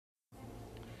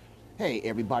Hey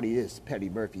everybody, this is Petty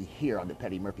Murphy here on the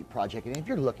Petty Murphy Project, and if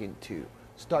you're looking to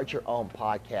start your own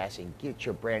podcast and get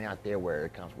your brand out there where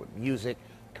it comes with music,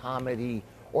 comedy,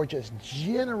 or just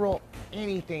general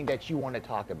anything that you want to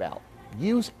talk about,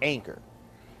 use Anchor.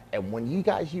 And when you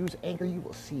guys use Anchor, you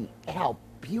will see how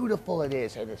beautiful it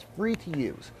is, and it's free to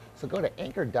use. So go to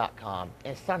anchor.com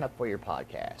and sign up for your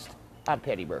podcast. I'm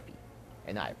Petty Murphy,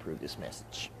 and I approve this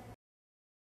message.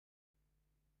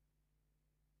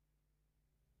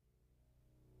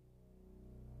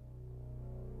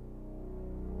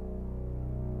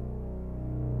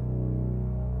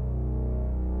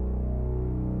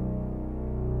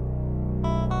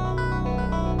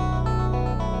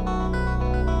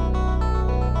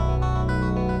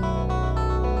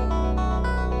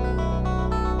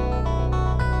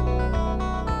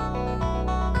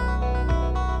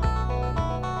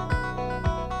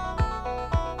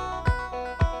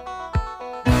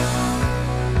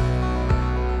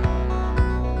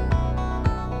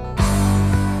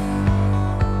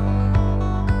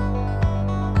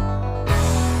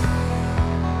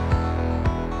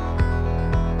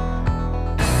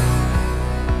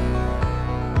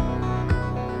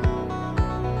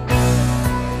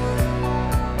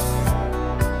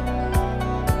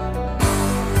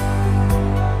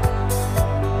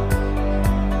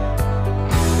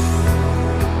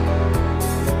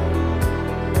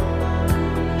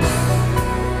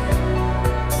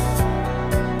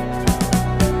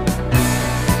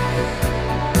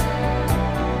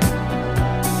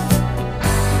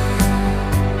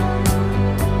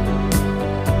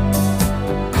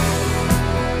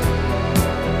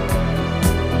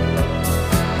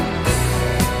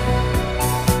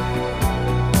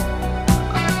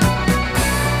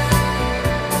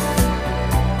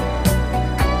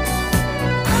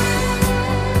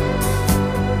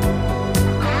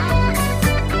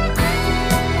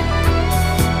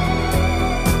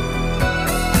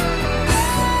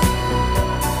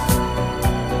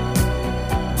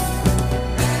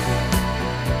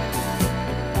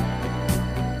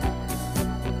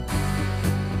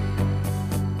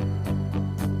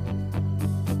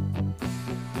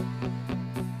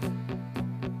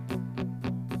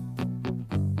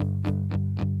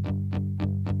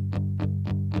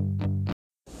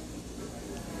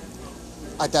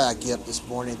 I thought I'd get up this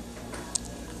morning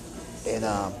and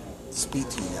speak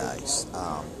to you guys.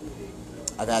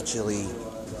 I've actually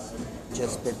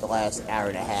just spent the last hour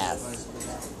and a half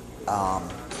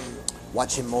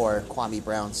watching more Kwame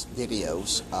Brown's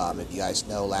videos. If you guys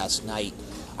know, last night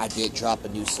I did drop a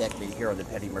new segment here on the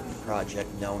Petty Murphy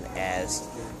Project known as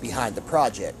Behind the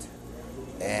Project.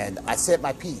 And I said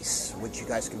my piece, which you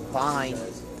guys can find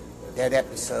that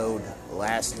episode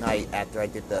last night after I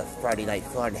did the Friday Night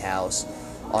Funhouse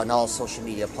on all social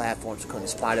media platforms, including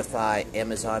Spotify,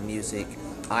 Amazon Music,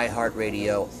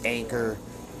 iHeartRadio, Anchor,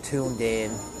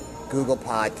 TuneIn, Google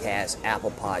Podcasts,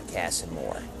 Apple Podcasts, and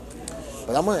more.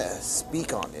 But I'm going to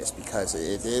speak on this because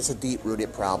it is a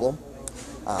deep-rooted problem.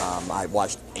 I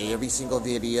watched every single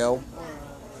video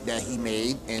that he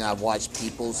made, and I watched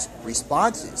people's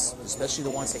responses, especially the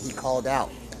ones that he called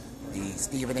out. The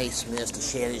Stephen A. Smiths, the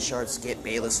Shannon Sharp, Skip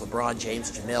Bayless, LeBron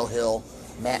James, Jamel Hill,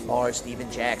 Matt Mars,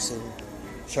 Steven Jackson,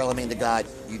 Charlamagne the God,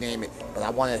 you name it. But I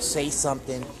want to say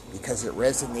something because it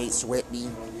resonates with me,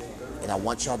 and I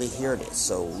want y'all to hear this.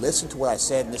 So listen to what I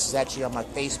said, and this is actually on my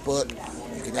Facebook.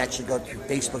 You can actually go to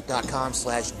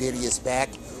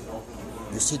facebook.com/DiddyIsBack.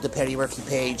 You see the Petty Murphy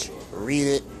page, read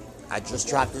it. I just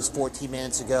dropped this 14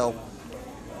 minutes ago.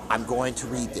 I'm going to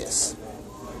read this.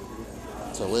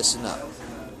 So listen up.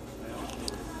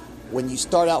 When you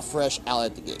start out fresh out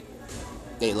at the gate,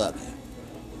 they love you.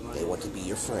 They want to be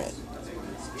your friend.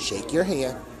 Shake your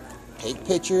hand, take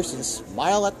pictures, and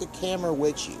smile at the camera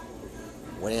with you.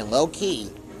 When in low key,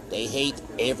 they hate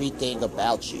everything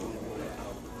about you.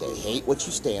 They hate what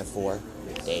you stand for.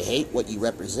 They hate what you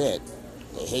represent.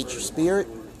 They hate your spirit.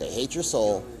 They hate your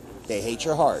soul. They hate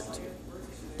your heart.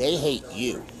 They hate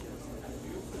you.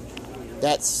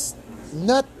 That's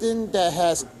nothing that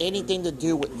has anything to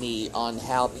do with me on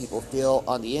how people feel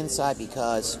on the inside,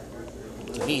 because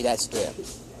to me, that's them.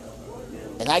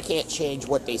 And I can't change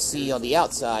what they see on the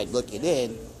outside looking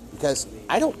in, because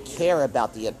I don't care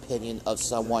about the opinion of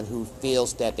someone who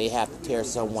feels that they have to tear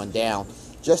someone down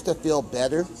just to feel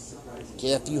better,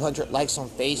 get a few hundred likes on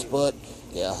Facebook,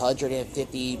 get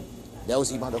 150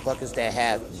 nosy motherfuckers that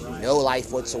have no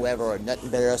life whatsoever or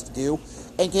nothing better else to do,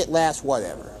 and get last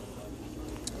whatever.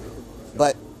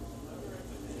 But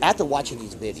after watching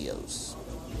these videos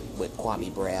with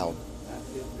Kwame Brown,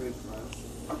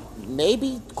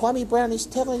 maybe Kwame Brown is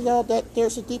telling y'all that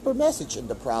there's a deeper message in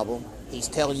the problem he's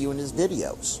telling you in his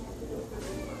videos.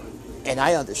 And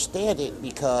I understand it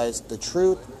because the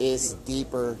truth is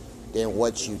deeper than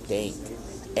what you think.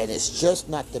 And it's just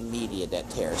not the media that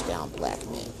tears down black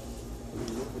men.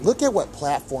 Look at what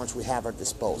platforms we have at our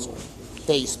disposal.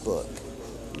 Facebook,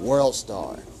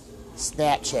 WorldStar,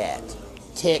 Snapchat,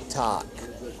 TikTok,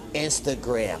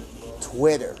 Instagram,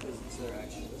 Twitter.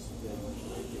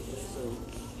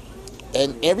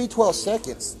 And every 12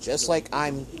 seconds, just like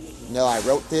I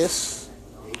wrote this,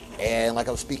 and like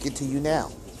I'm speaking to you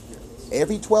now,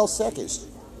 every 12 seconds,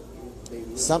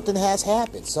 something has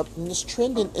happened. Something is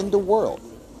trending in the world.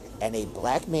 And a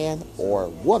black man or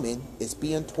woman is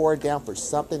being torn down for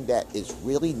something that is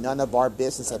really none of our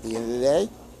business at the end of the day,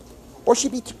 or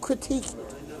should be critiqued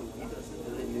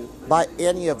by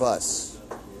any of us,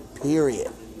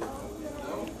 period.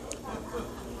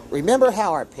 Remember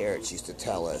how our parents used to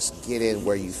tell us, get in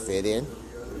where you fit in?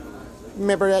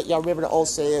 Remember that? Y'all remember the old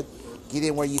saying, get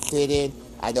in where you fit in?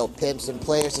 I know pimps and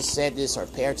players have said this, our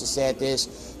parents have said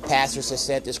this, pastors have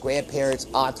said this, grandparents,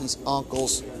 aunties,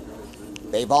 uncles.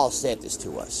 They've all said this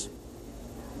to us.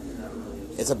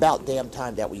 It's about damn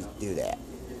time that we do that.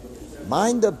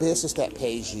 Mind the business that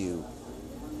pays you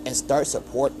and start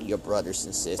supporting your brothers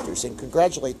and sisters and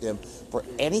congratulate them for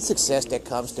any success that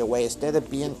comes their way instead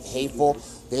of being hateful,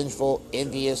 vengeful,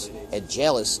 envious, and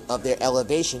jealous of their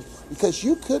elevation, because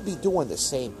you could be doing the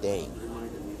same thing.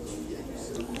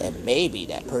 And maybe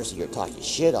that person you're talking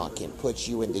shit on can put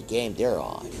you in the game they're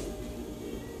on.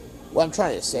 What I'm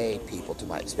trying to say, people,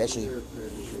 especially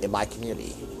in my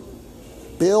community,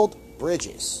 build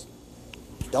bridges.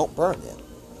 Don't burn them.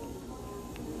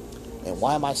 And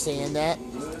why am I saying that?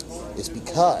 It's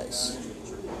because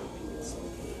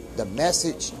the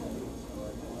message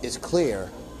is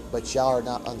clear, but y'all are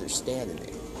not understanding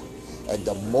it. And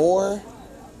the more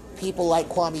people like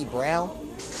Kwame Brown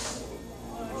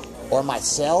or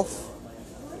myself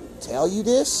tell you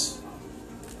this,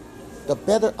 the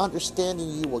better understanding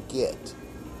you will get.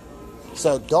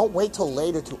 So don't wait till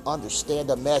later to understand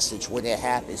the message when it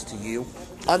happens to you.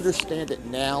 Understand it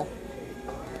now.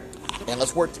 And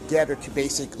let's work together to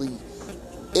basically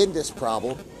end this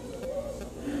problem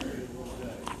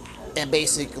and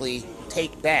basically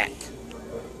take back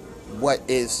what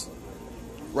is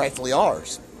rightfully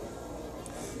ours.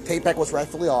 Take back what's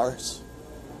rightfully ours.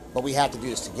 But we have to do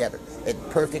this together in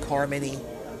perfect harmony.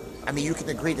 I mean, you can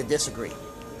agree to disagree.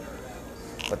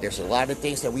 But there's a lot of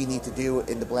things that we need to do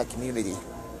in the black community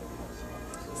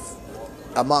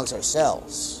amongst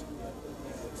ourselves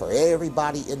for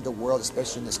everybody in the world,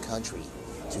 especially in this country,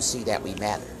 to see that we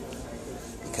matter.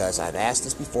 Because I've asked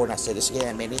this before and I said this again,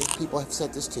 and many people have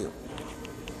said this too.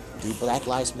 Do black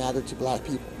lives matter to black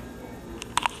people?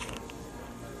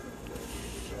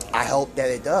 I hope that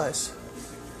it does.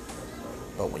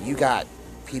 But when you got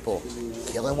people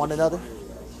killing one another,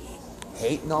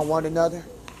 hating on one another,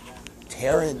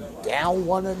 tearing down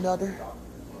one another,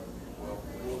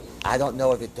 I don't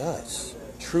know if it does,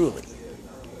 truly.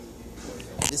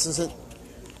 This isn't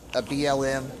a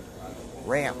BLM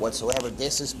rant whatsoever.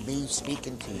 This is me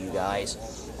speaking to you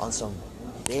guys on some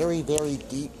very, very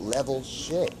deep level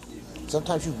shit.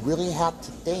 Sometimes you really have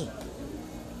to think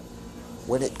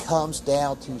when it comes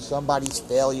down to somebody's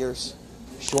failures,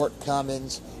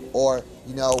 shortcomings, or,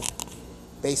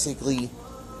 basically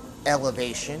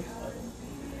elevation.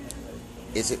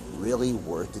 Is it really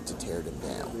worth it to tear them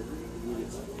down?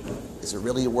 Is it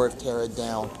really worth tearing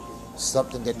down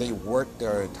something that they worked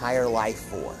their entire life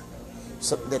for?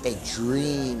 Something that they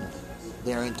dreamed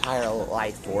their entire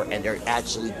life for, and they're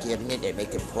actually getting it and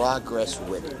making progress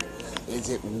with it? Is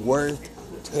it worth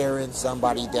tearing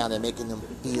somebody down and making them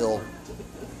feel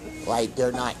like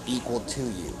they're not equal to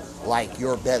you, like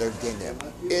you're better than them?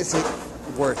 Is it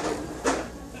worth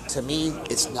it? To me,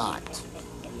 it's not.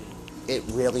 It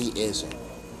really isn't.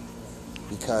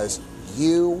 Because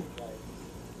you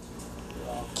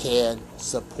can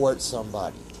support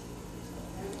somebody.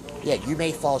 Yeah, you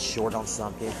may fall short on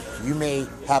something. You may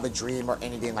have a dream or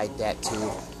anything like that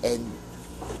too. And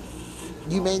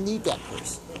you may need that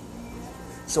person.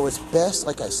 So it's best,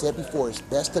 like I said before, it's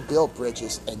best to build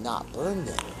bridges and not burn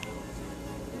them.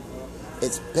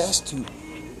 It's best to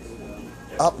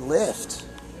uplift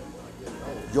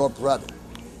your brother,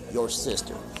 your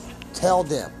sister. Tell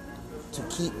them to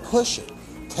keep pushing.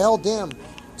 Tell them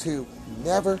to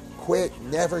never quit,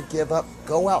 never give up.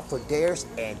 Go out for theirs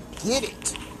and get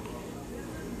it.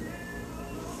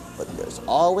 But there's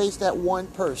always that one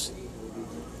person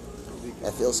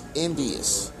that feels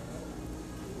envious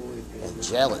and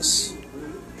jealous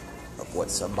of what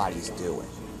somebody's doing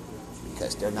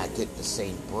because they're not getting the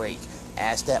same break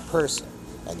as that person.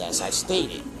 And as I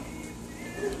stated,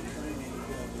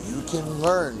 You can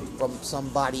learn from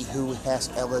somebody who has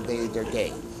elevated their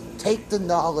game. Take the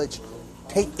knowledge,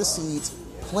 take the seeds,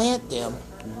 plant them,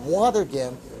 water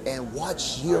them, and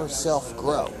watch yourself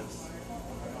grow.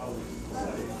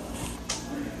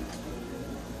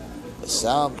 But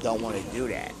some don't want to do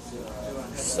that.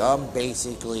 Some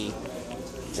basically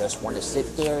just want to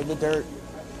sit there in the dirt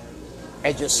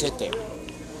and just sit there.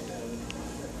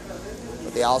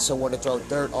 But they also want to throw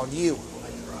dirt on you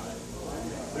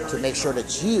to make sure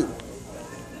that you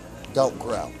don't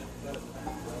grow.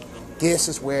 This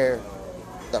is where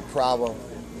the problem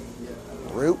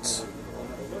roots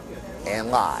and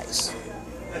lies.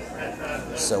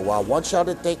 So I want y'all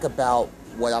to think about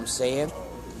what I'm saying.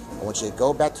 I want you to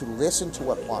go back to listen to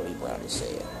what Kwame Brown is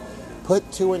saying.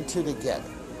 Put two and two together.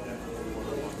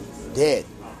 Then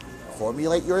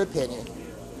formulate your opinion.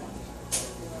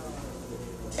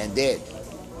 And then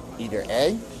either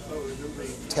A,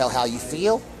 tell how you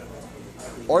feel,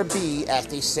 or B, as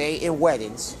they say in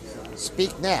weddings,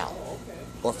 speak now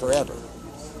or forever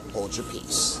hold your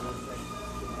peace.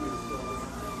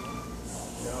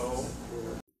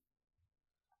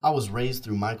 I was raised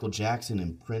through Michael Jackson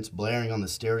and Prince blaring on the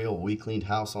stereo while we cleaned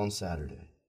house on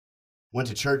Saturday. Went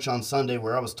to church on Sunday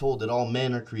where I was told that all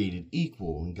men are created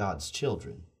equal and God's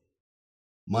children.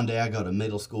 Monday I go to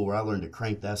middle school where I learned to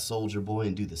crank that soldier boy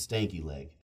and do the stanky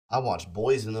leg. I watched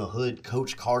Boys in the Hood,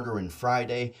 Coach Carter, and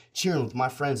Friday, cheering with my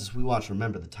friends as we watched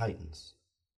Remember the Titans.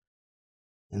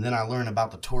 And then I learned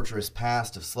about the torturous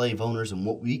past of slave owners and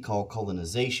what we call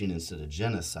colonization instead of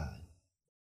genocide.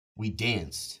 We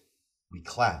danced, we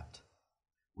clapped,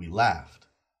 we laughed,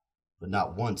 but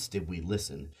not once did we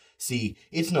listen. See,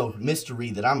 it's no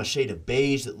mystery that I'm a shade of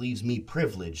beige that leaves me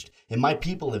privileged, and my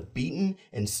people have beaten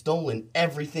and stolen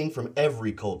everything from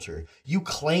every culture. You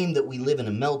claim that we live in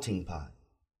a melting pot,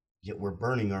 yet we're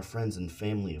burning our friends and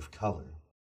family of color.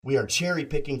 We are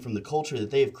cherry-picking from the culture that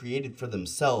they have created for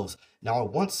themselves. Now, I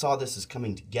once saw this as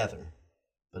coming together,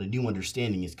 but a new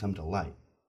understanding has come to light.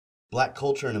 Black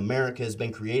culture in America has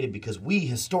been created because we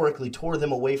historically tore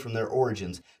them away from their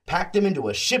origins, packed them into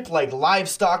a ship like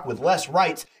livestock with less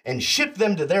rights, and shipped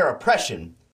them to their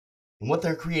oppression. And what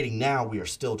they're creating now, we are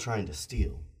still trying to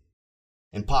steal.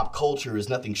 And pop culture is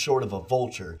nothing short of a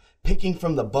vulture, picking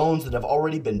from the bones that have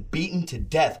already been beaten to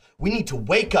death. We need to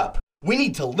wake up. We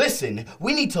need to listen.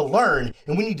 We need to learn.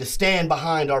 And we need to stand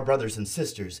behind our brothers and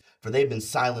sisters, for they've been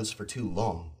silenced for too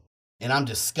long. And I'm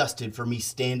disgusted for me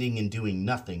standing and doing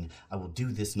nothing. I will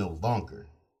do this no longer.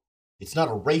 It's not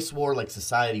a race war like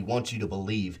society wants you to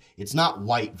believe. It's not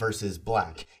white versus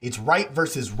black. It's right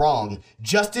versus wrong,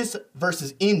 justice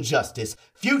versus injustice,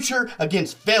 future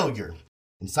against failure.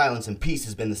 And silence and peace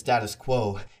has been the status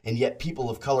quo, and yet people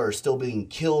of color are still being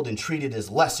killed and treated as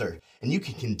lesser. And you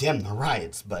can condemn the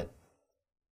riots, but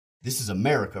this is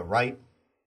America, right?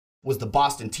 Was the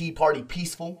Boston Tea Party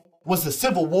peaceful? Was the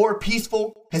Civil War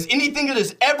peaceful? Has anything that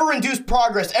has ever induced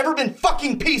progress ever been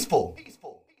fucking peaceful?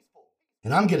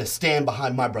 And I'm gonna stand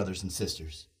behind my brothers and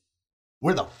sisters.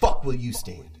 Where the fuck will you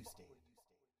stand?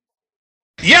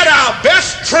 Yet our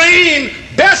best trained,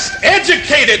 best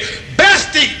educated,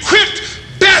 best equipped,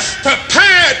 best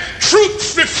prepared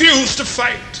troops refuse to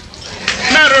fight.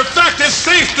 Matter of fact, it's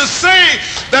safe to say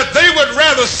that they would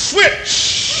rather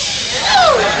switch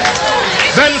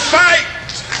than fight.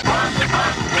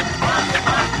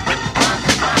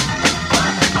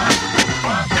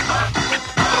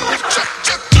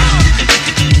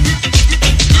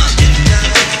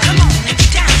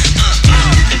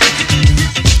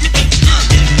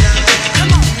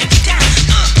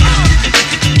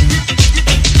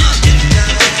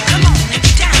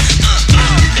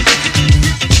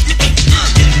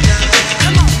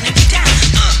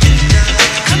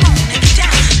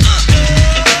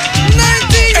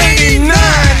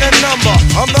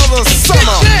 Another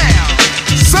summer,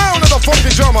 sound of the funky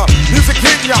drummer, music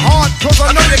hitting your heart, cause I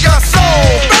know you got soul.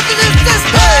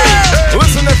 Hey,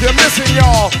 listen if you're missing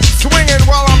y'all, swinging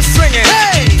while I'm singing,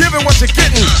 giving what you're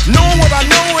getting, knowing what I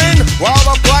know in, while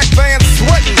the black band's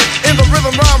sweating, in the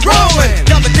rhythm I'm rolling.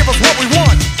 Gotta give us what we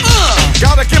want,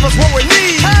 gotta give us what we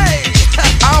need.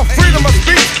 Our freedom of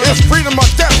speech is freedom of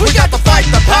death. We got to fight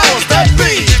the powers that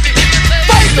be.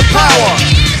 Fight the power.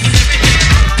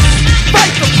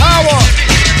 Fight the power!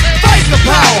 Fight the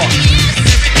power!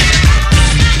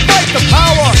 Fight the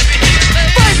power!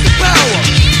 Fight the power!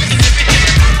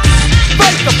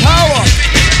 Fight the power!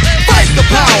 Fight the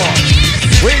power!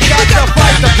 We got to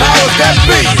fight the powers that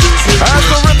be! As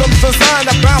the rhythm's designed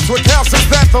to bounce with calcium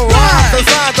that the rhyme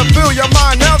designed to fill your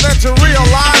mind. Now that you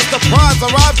realize the prize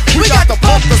arrives, we got to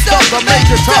pump the stuff to make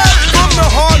it tough. From the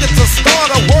heart it's a start,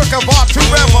 a work of art to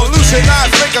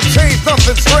revolutionize, make a change,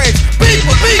 nothing strange.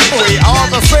 People people. We are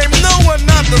the same, no, we're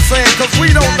not the same, cause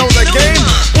we don't know the game.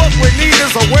 What we need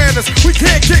is awareness, we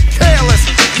can't get careless.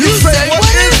 You say,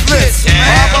 what is this?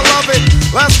 My beloved,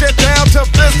 let's get down to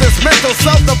business. Mental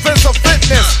self-defense of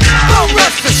fitness. Don't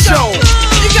rush the show.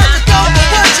 You got to go for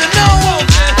what you know.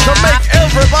 To make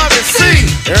everybody see,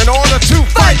 in order to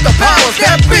fight the powers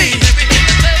that be.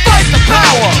 Fight the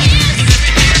power.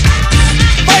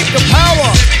 Fight the power.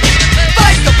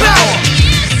 Fight the power.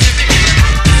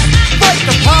 Fight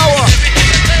the power.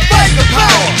 Fight the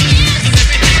power.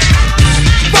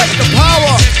 Fight the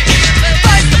power.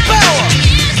 Fight the power.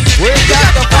 We got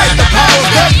to fight the powers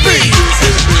that be.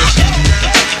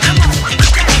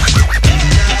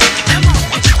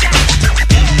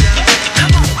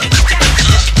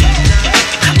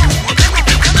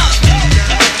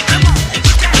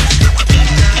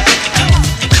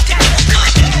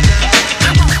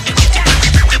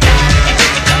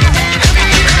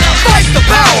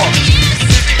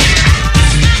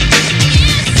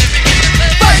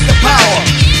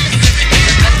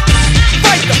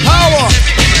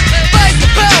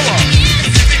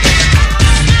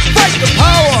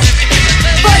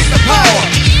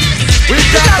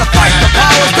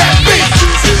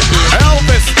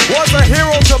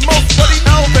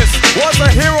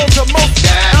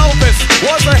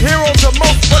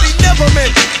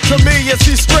 To me, is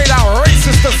he straight out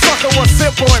racist? The sucker was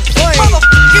simple and plain.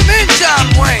 Motherfucking in John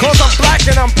Wayne. Cause I'm black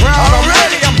and I'm proud. I'm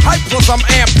ready, I'm hyped, plus I'm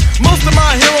amped. Most of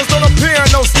my heroes don't appear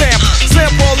in no stamp.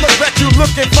 Sample look back, you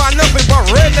look and find nothing but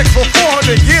rednecks for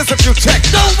 400 years if you check.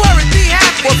 Don't worry, be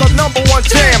happy. Was a #1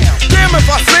 jam. Damn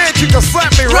if I said you could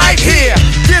slap me right here.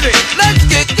 Get it? Let's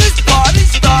get this party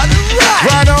started right.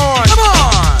 Right on. Come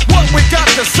on. What we got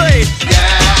to say?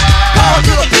 Power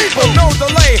to the people, no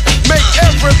delay. Make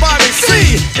everybody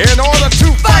see. In order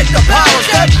to fight the powers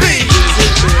that be.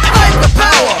 Fight the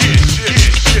power.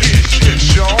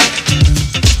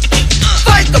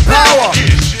 Fight the power.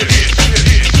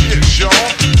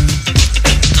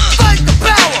 Fight the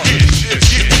power.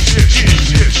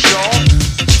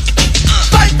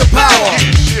 Fight the power.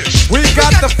 We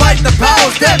got to fight the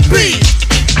powers that be.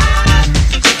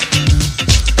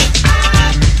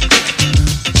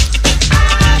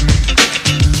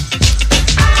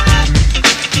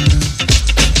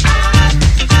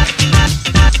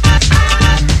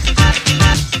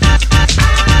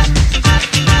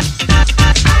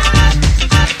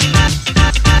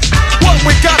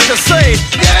 Say,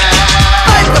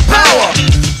 fight the power.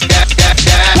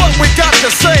 What we got to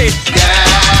say,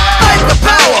 fight the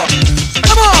power.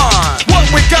 Come on. What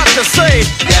we got to say,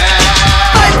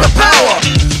 fight the power.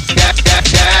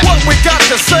 What we got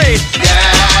to say.